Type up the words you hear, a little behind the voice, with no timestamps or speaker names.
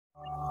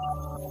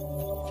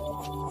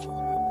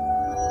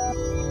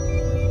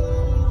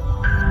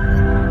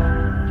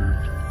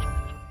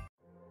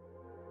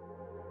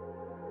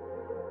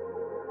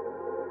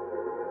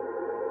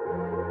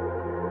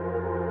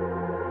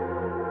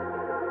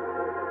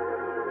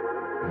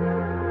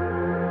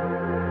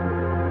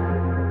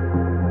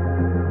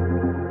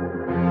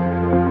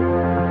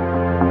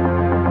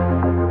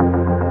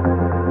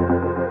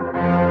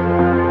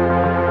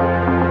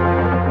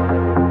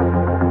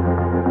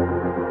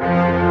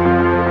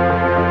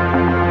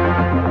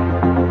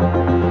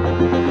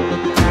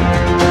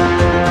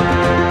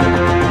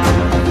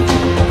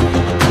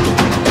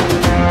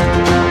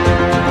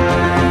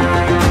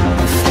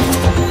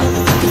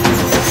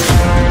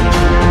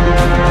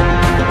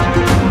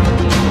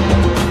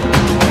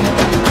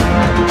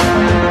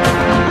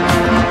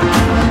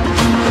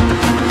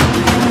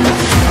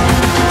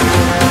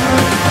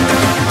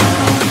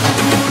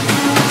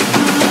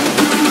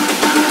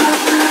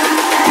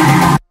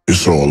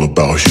It's all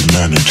about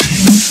humanity.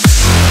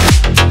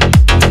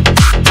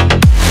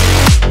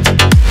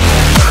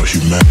 About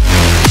humanity.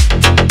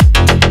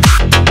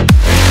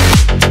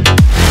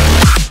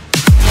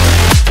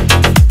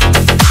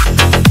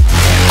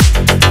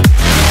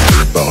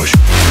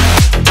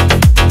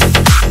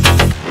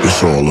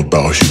 It's all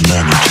about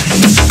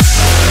humanity.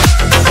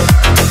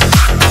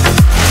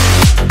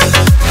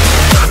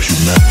 About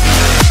humanity.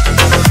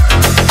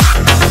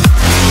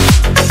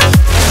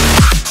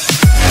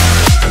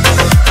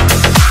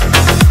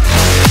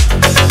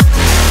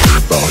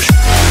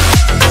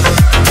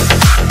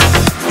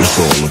 It's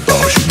all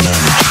about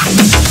humanity.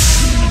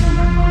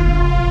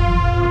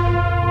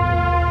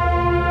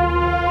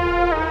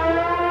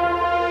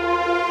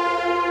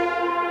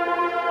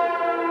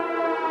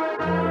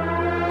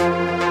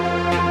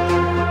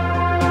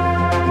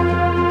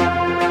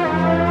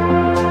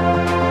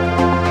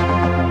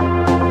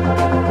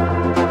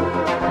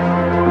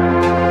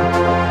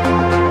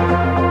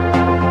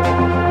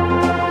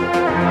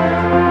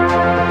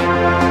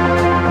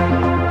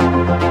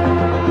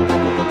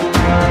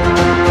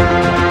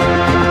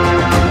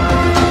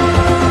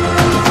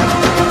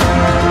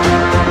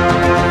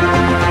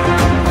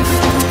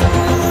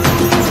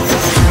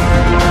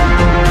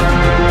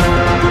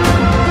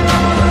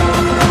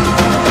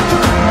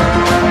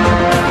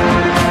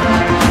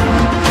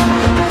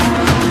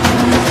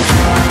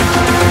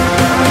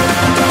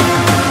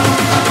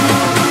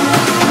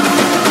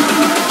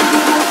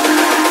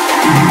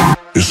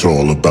 It's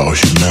all about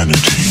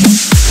humanity.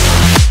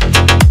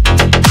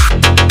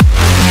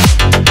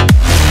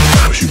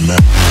 About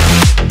humanity.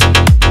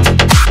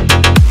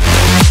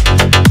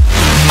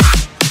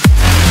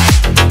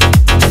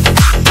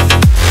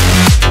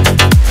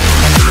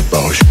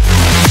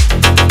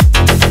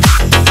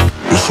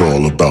 It's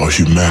all about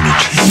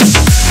humanity.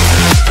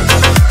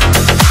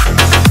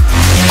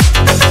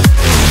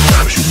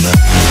 About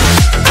humanity.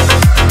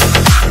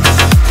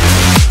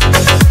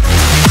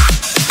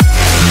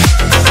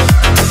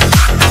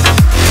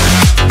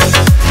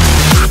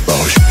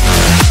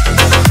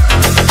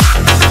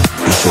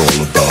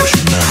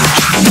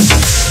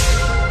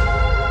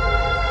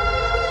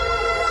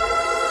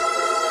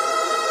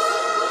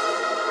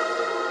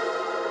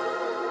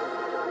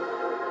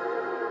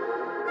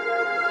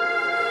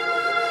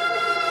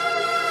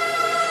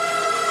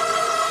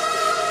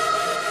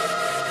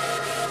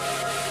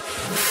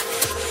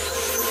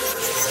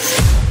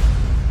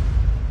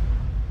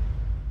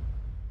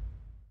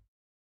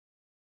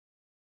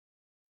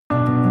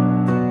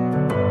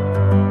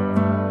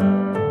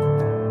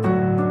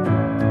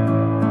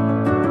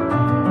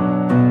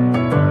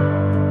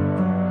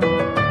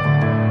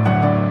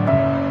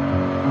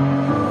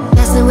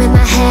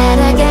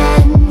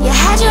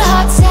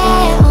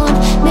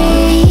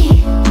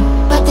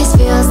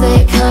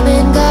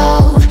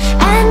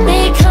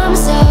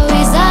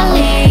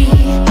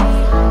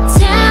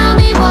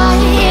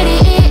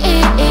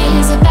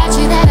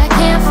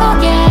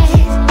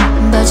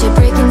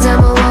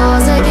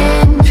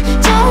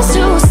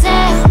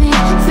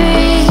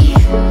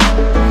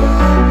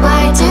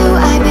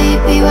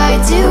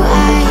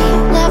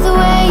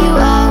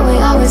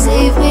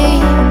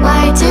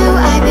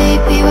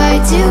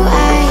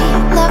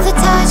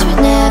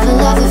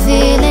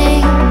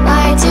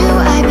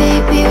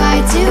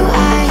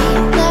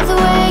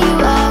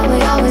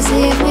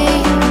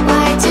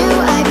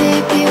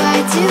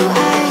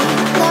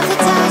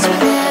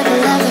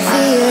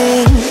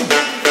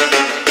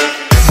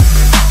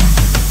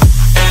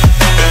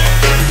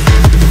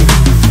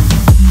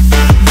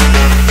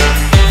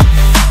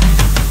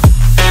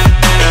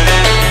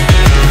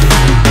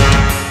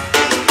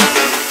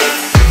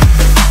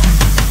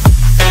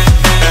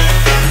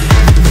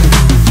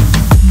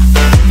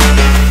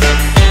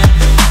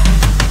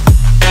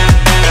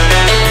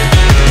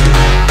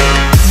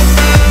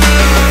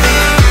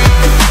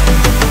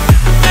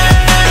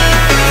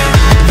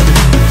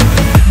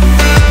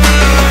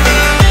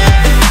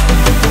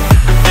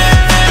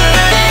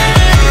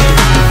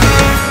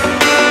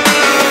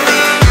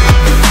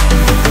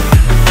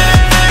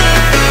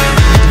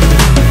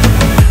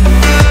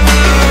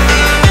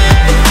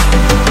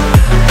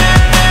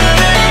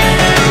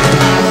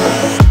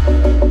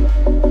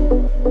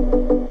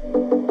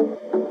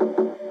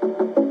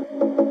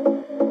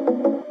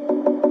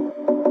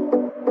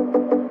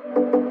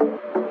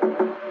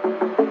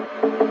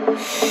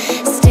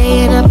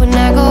 Staying up when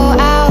I go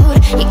out,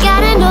 you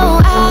gotta know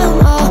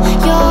I'm all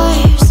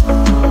yours.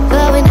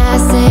 But when I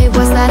say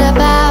what's that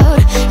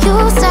about, you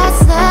start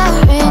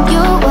slurring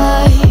your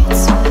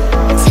words.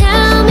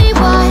 Tell me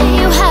why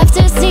you have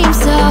to seem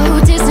so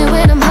distant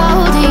when I'm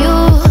holding you.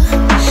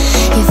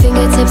 Your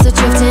fingertips are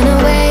drifting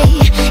away,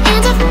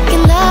 and I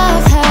fucking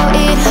love how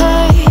it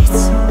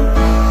hurts.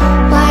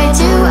 Why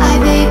do I,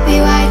 baby,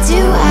 why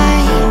do I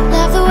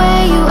love the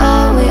way you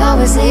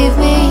always leave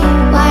me?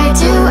 Why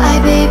do I,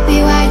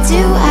 baby, why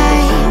do I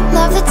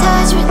love the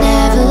touch but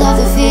never love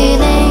the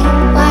feeling?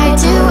 Why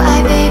do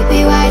I,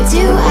 baby, why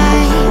do I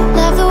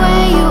love the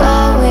way you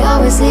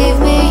always leave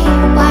me?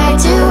 Why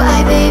do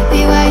I,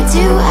 baby, why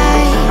do I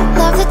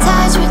love the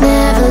touch but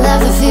never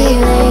love the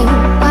feeling?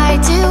 Why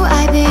do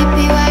I,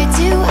 baby, why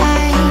do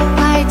I?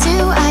 Why do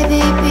I,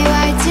 baby,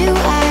 why do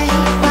I?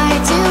 Why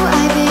do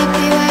I,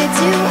 baby, why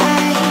do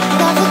I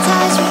love the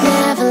touch but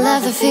never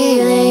love the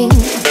feeling?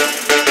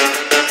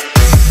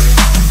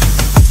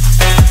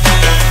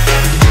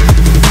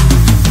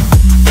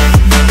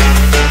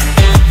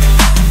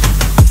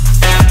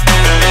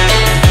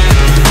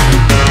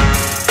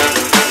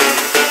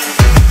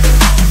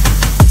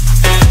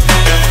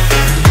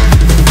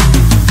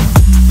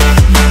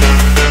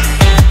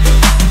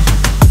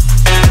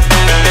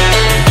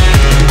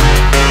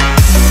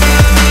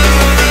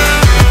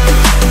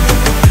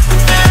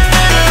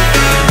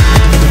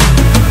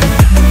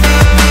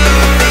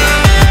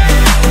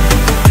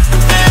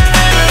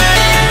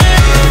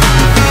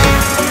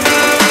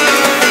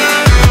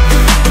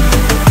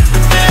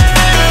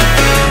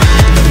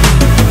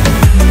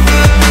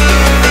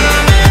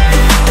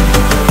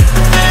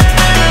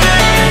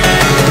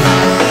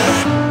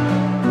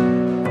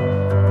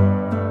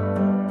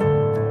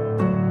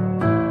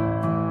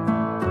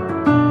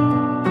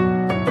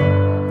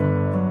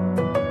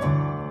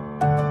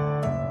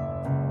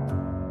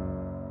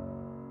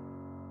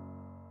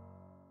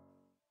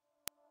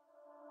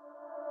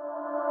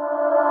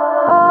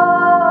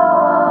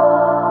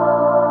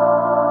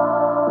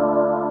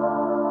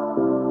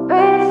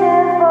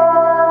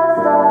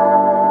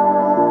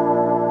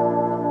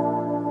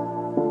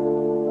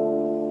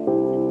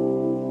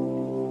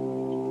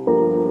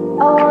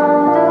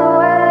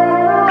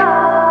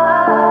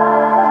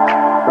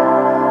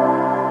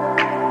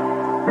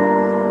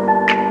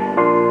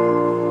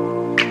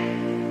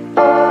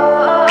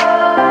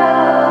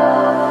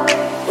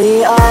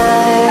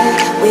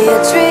 We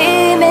are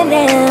dreaming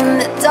in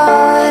the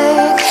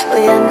dark.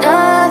 We are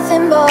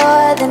nothing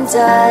more than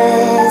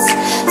dust.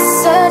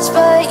 Search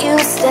but you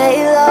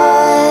stay lost.